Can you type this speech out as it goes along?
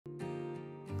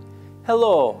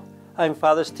Hello, I'm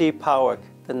Father Steve Powick,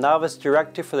 the Novice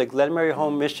Director for the Glenmary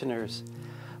Home Missioners.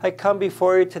 I come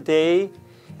before you today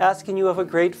asking you of a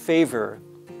great favor.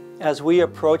 As we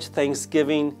approach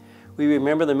Thanksgiving, we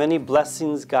remember the many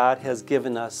blessings God has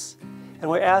given us. And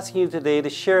we're asking you today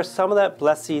to share some of that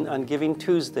blessing on Giving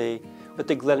Tuesday with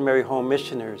the Glenmary Home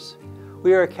Missioners.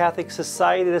 We are a Catholic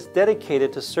society that's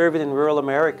dedicated to serving in rural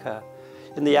America,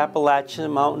 in the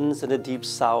Appalachian Mountains and the Deep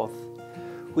South.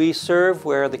 We serve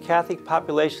where the Catholic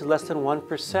population is less than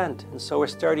 1%, and so we're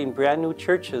starting brand new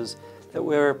churches that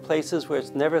were places where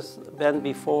it's never been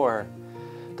before.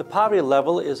 The poverty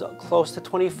level is close to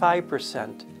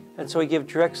 25%, and so we give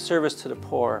direct service to the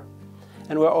poor.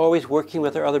 And we're always working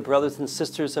with our other brothers and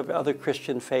sisters of other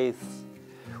Christian faiths.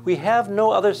 We have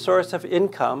no other source of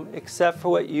income except for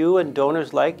what you and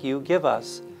donors like you give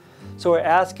us. So we're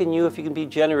asking you if you can be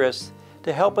generous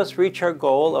to help us reach our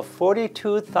goal of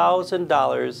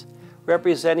 $42,000,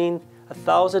 representing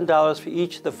 $1,000 for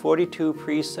each of the 42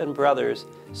 priests and brothers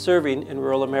serving in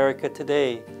rural America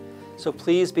today. So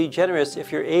please be generous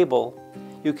if you're able.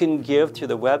 You can give through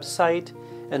the website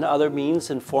and other means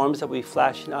and forms that will be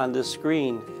flashing on this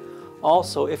screen.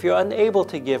 Also, if you're unable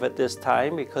to give at this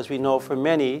time, because we know for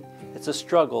many it's a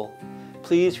struggle,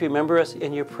 please remember us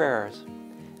in your prayers.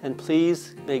 And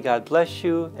please, may God bless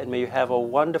you, and may you have a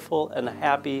wonderful and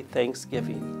happy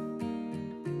Thanksgiving.